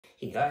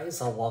Hey guys,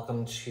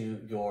 welcome to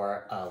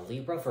your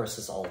Libra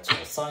versus all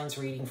 12 signs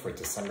reading for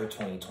December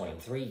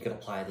 2023. You can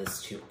apply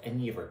this to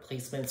any of your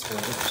placements.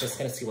 We're just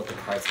going to see what the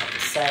cards have to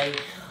say.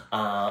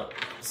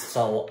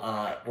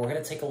 We're going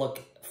to take a look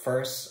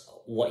first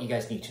what you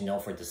guys need to know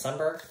for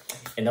December,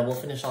 and then we'll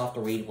finish off the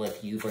read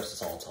with you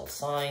versus all 12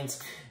 signs.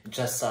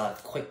 Just a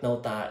quick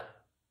note that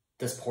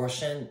this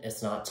portion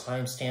is not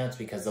time-stamped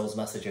because those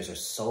messages are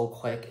so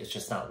quick, it's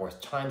just not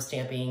worth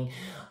time-stamping.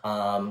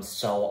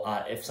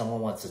 If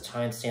someone wants to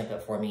timestamp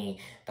it for me,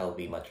 that would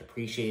be much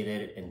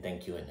appreciated, and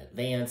thank you in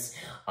advance.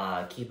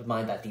 Keep in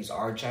mind that these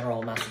are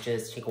general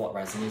messages. Take what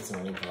resonates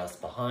and leave the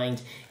rest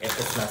behind. If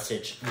this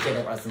message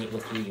didn't resonate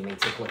with you, you may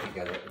take a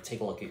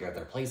look at your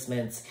other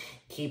placements.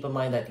 Keep in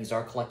mind that these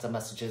are collective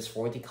messages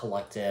for the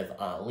collective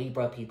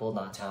Libra people,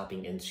 not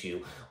tapping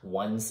into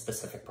one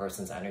specific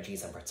person's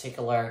energies in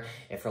particular.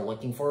 If you're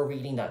looking for a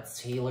reading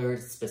that's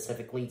tailored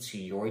specifically to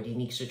your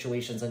unique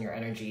situations and your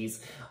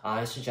energies,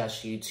 I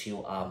suggest you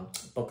to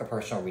book a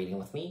personal reading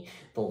with me.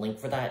 The link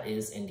for that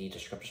is in the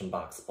description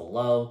box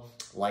below.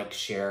 Like,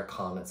 share,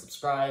 comment,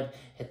 subscribe,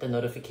 hit the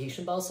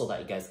notification bell so that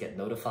you guys get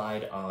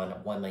notified on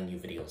when my new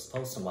videos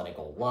post and when I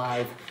go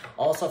live.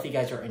 Also, if you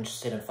guys are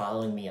interested in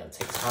following me on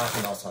TikTok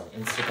and also on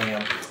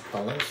Instagram,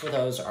 the links for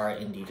those are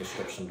in the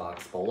description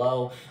box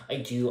below. I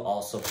do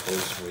also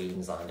post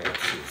readings on there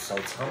too. So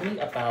tell me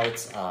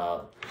about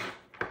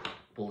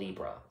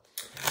Libra.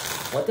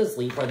 What does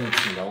Libra need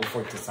to know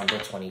for December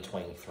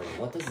 2023?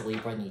 What does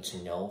Libra need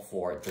to know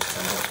for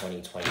December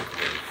 2023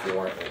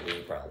 for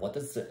Libra? What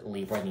does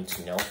Libra need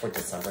to know for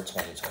December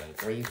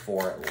 2023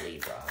 for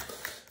Libra?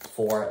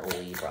 For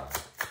Libra.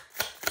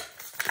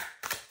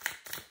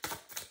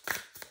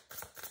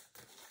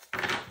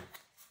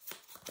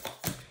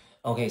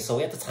 Okay, so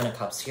we have the Ten of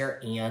Cups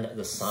here and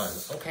the Sun.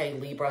 Okay,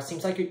 Libra,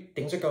 seems like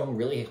things are going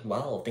really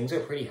well. Things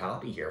are pretty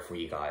happy here for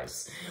you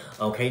guys.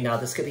 Okay, now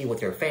this could be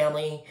with your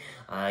family.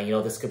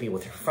 This could be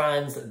with your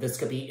friends. This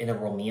could be in a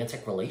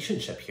romantic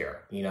relationship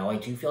here. I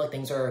do feel like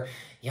things are,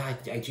 I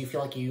do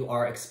feel like you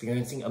are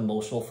experiencing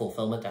emotional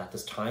fulfillment at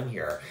this time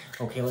here.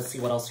 Okay, let's see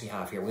what else we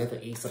have here. We have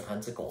the Ace of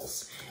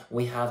Pentacles.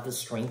 We have the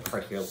Strength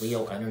card here,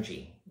 Leo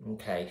energy.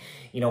 Okay,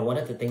 one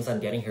of the things I'm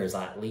getting here is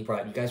that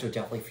Libra, you guys are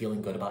definitely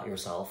feeling good about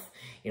yourself.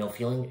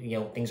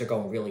 Things are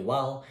going really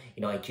well.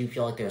 I do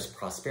feel like there's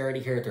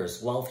prosperity here,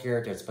 there's wealth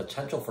here, there's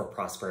potential for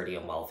prosperity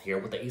and wealth here.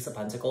 With the Ace of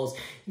Pentacles,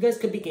 you guys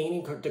could be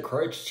gaining the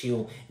courage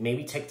to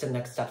maybe take the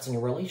next steps in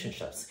your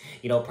relationships.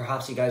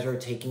 Perhaps you guys are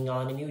taking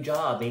on a new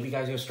job. Maybe you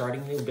guys are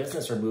starting a new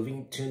business or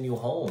moving to a new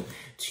home.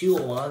 Two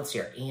of Wands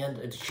here and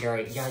a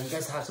Chariot. Yeah, you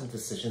guys have some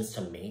decisions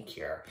to make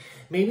here.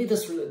 Maybe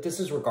this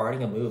is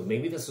regarding a move.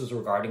 Maybe this is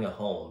regarding a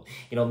home.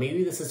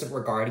 Maybe this is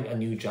regarding a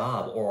new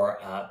job, or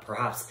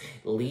perhaps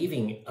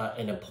leaving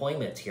an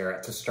employment here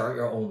to start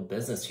your own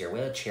business here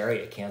with a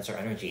Chariot, Cancer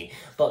energy.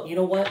 But you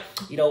know what?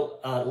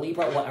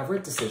 Libra, whatever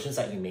decisions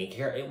that you make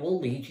here, it will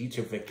lead you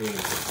to victory and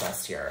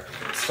success here.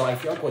 So I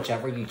feel like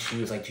whichever you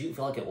choose, I do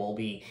feel like it will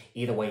be,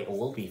 either way, it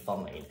will be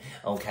fine.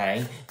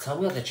 Okay? Tell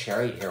me about the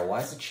Chariot here. Why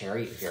is the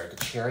Chariot here? The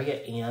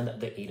Chariot and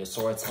the Eight of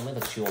Swords. Tell me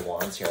the Two of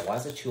Wands here. Why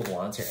is the Two of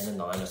Wands here and the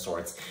Nine of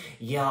Swords?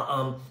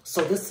 Yeah,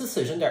 so this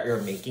decision that you're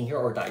making here,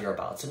 or that you're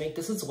about to make,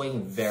 this is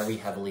weighing very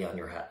heavily on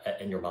your head,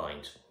 in your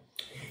mind.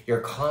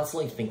 You're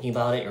constantly thinking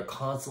about it. You're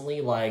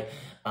constantly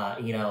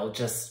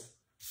just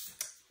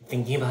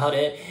thinking about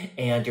it,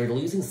 and you're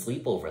losing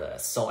sleep over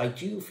this. So I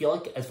do feel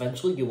like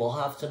eventually you will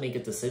have to make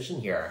a decision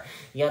here.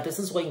 Yeah, this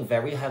is weighing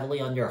very heavily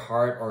on your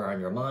heart or on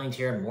your mind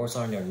here, more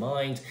so on your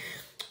mind.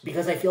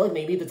 Because I feel like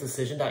maybe the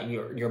decision that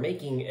you're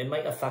making, it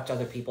might affect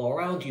other people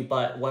around you,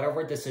 but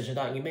whatever decision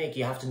that you make,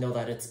 you have to know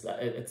that it's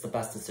the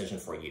best decision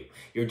for you.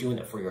 You're doing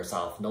it for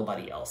yourself,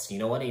 nobody else. You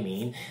know what I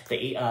mean?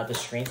 The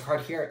Strength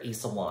card here,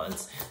 Ace of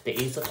Wands, the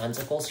Ace of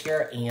Pentacles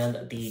here,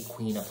 and the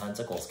Queen of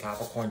Pentacles,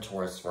 Capricorn,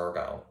 Taurus,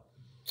 Virgo.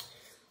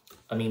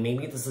 I mean,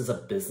 maybe this is a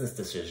business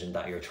decision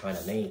that you're trying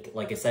to make.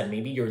 Like I said,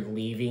 maybe you're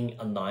leaving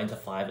a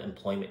 9-to-5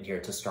 employment here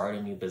to start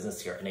a new business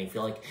here, and I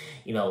feel like,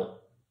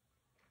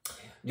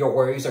 your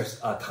worries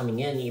are coming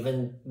in,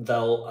 even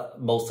though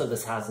most of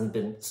this hasn't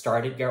been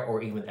started yet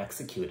or even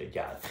executed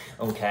yet.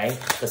 Okay,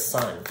 the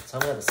Sun.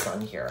 Tell me about the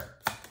Sun here.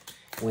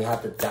 We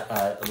have the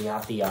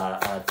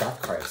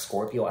Death card,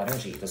 Scorpio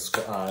energy. The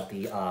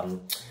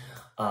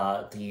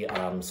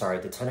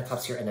Ten of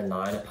Cups here and the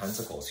Nine of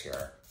Pentacles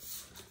here.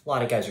 A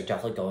lot of guys are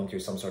definitely going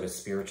through some sort of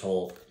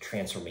spiritual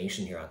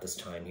transformation here at this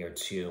time here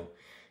too.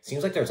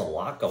 Seems like there's a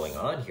lot going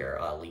on here,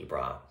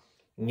 Libra.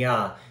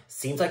 Yeah,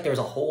 seems like there's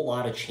a whole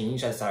lot of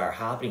changes that are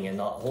happening, and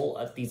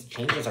these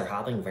changes are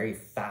happening very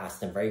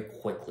fast and very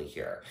quickly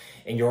here.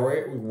 And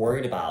you're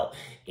worried about,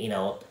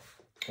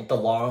 the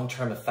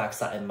long-term effects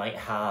that it might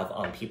have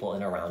on people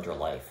in and around your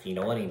life. You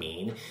know what I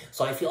mean?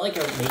 So I feel like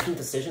you're making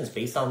decisions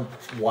based on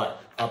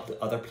what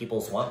other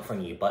people's want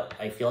from you, but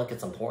I feel like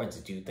it's important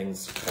to do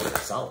things for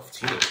yourself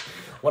too.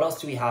 What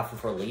else do we have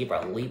for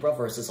Libra? Libra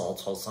versus all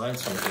 12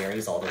 signs from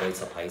Aries all the way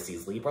to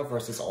Pisces. Libra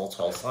versus all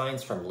 12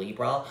 signs from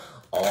Libra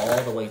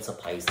all the way to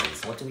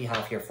Pisces. What do we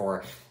have here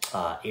for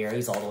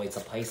Aries all the way to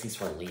Pisces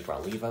for Libra.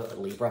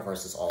 Libra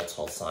versus all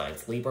 12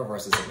 signs. Libra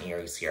versus an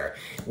Aries here.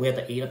 We have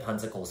the 8 of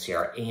Pentacles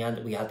here,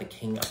 and we have the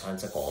King of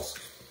Pentacles.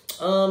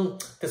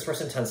 This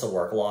person tends to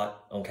work a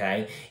lot,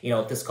 okay? You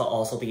know, this could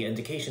also be an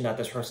indication that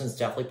this person's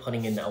definitely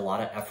putting in a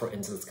lot of effort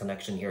into this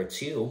connection here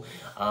too.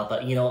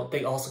 But, you know,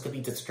 they also could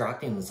be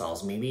distracting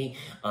themselves. Maybe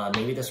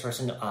this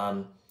person,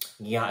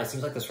 yeah, it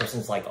seems like this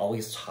person's like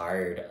always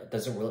tired,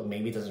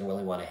 maybe doesn't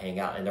really want to hang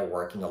out, and they're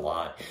working a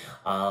lot.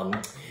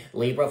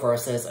 Libra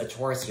versus a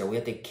Taurus here. We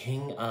have the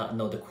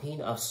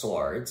Queen of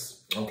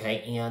Swords,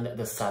 okay, and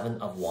the 7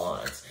 of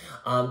Wands.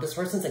 This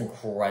person's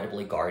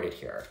incredibly guarded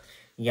here.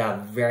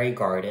 Yeah, very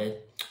guarded.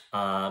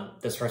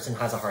 This person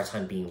has a hard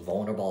time being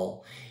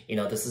vulnerable. You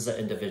know, this is an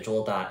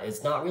individual that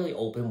is not really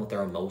open with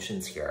their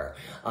emotions here.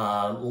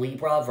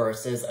 Libra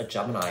versus a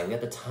Gemini. We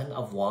have the 10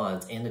 of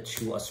Wands and the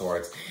 2 of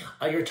Swords.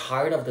 You're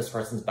tired of this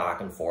person's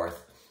back and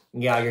forth.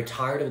 Yeah, you're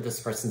tired of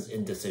this person's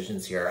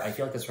indecisions here. I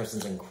feel like this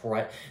person's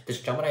this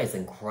Gemini is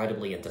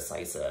incredibly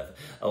indecisive,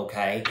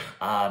 okay?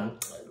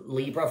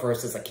 Libra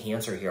versus a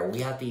Cancer here. We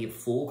have the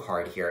Fool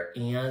card here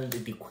and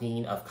the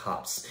Queen of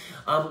Cups.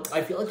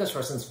 I feel like this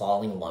person's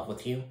falling in love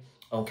with you,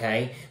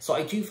 okay? So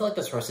I do feel like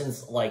this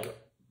person's like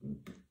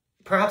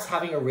perhaps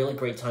having a really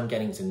great time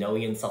getting to know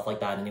you and stuff like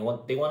that, and they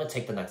want to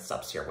take the next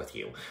steps here with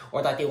you,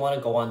 or that they want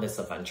to go on this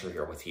adventure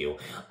here with you.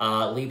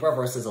 Libra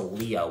versus a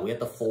Leo. We have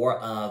the 4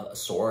 of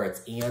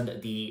Swords and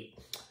the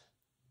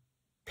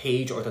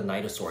Page or the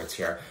Knight of Swords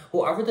here.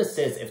 Whoever this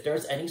is, if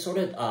there's any sort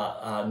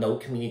of no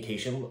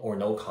communication or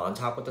no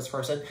contact with this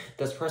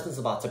person's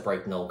about to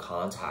break no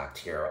contact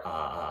here,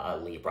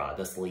 Libra,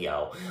 this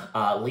Leo.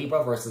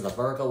 Libra versus a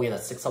Virgo. We have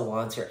the 6 of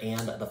Wands here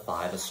and the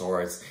 5 of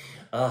Swords.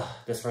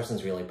 This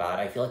person's really bad.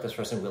 I feel like this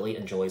person really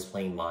enjoys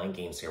playing mind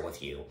games here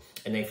with you.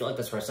 And I feel like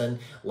this person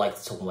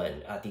likes to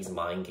win at these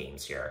mind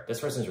games here.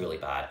 This person's really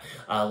bad.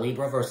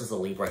 Libra versus a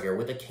Libra here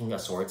with the King of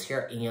Swords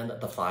here and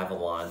the 5 of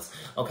Wands.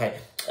 Okay,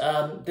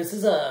 this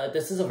is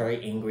a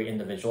very angry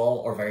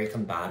individual or very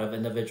combative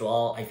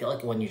individual. I feel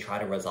like when you try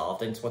to resolve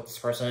things with this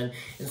person,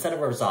 instead of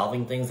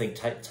resolving things, they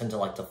tend to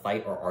like to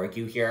fight or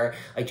argue here.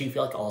 I do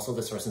feel like also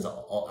this person's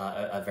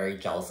a very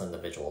jealous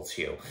individual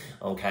too,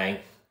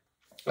 okay?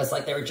 It's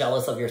like they're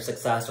jealous of your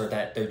success, or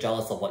that they're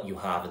jealous of what you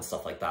have and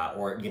stuff like that.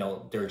 Or, you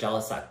know, they're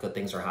jealous that good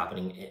things are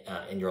happening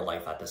in your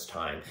life at this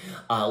time.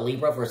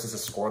 Libra versus a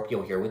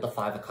Scorpio here with the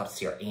 5 of Cups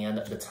here and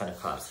the 10 of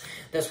Cups.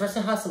 This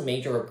person has some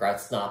major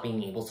regrets not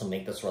being able to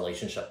make this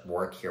relationship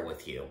work here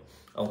with you,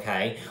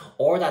 okay?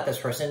 Or that this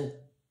person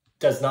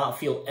does not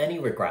feel any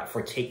regret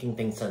for taking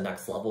things to the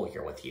next level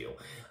here with you.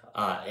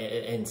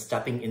 And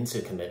stepping into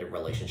a committed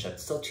relationship.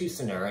 Still 2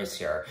 scenarios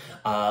here.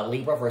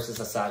 Libra versus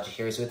a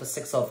Sagittarius with the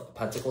 6 of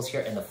Pentacles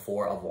here and the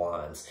 4 of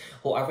Wands.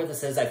 Whoever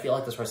this is, I feel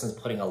like this person's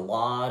putting a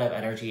lot of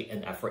energy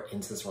and effort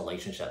into this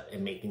relationship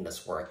and making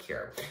this work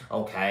here,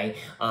 okay?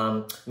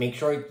 Make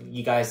sure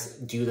you guys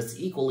do this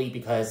equally,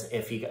 because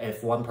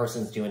if one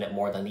person's doing it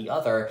more than the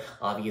other,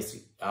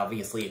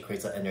 obviously it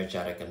creates an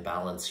energetic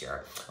imbalance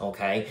here,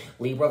 okay?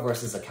 Libra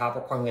versus a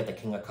Capricorn, we have the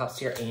King of Cups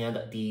here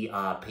and the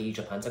Page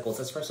of Pentacles.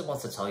 This person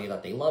wants to tell you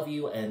that they love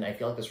you, and I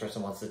feel like this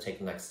person wants to take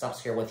the next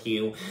steps here with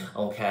you,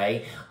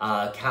 okay?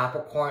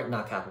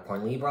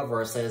 Libra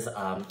versus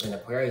an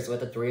Aquarius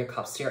with the 3 of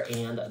Cups here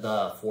and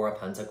the 4 of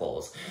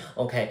Pentacles,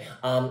 okay?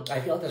 I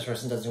feel like this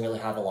person doesn't really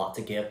have a lot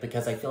to give,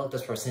 because I feel like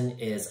this person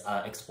is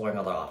exploring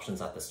other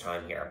options at this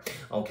time here,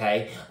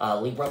 okay?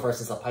 Libra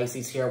versus a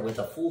Pisces here with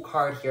the Fool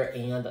card here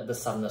and the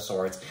 7 of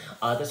Swords.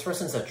 This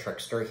person's a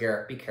trickster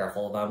here. Be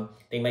careful of them.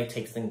 They might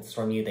take things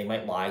from you. They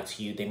might lie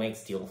to you. They might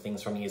steal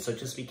things from you. So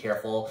just be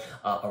careful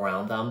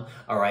around them.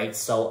 All right.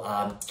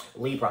 So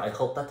Libra, I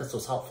hope that this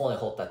was helpful. I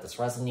hope that this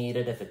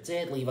resonated. If it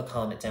did, leave a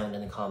comment down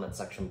in the comment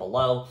section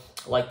below.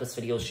 Like this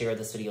video, share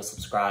this video,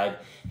 subscribe,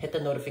 hit the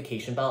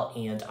notification bell,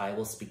 and I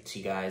will speak to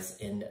you guys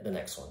in the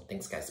next one.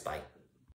 Thanks, guys. Bye.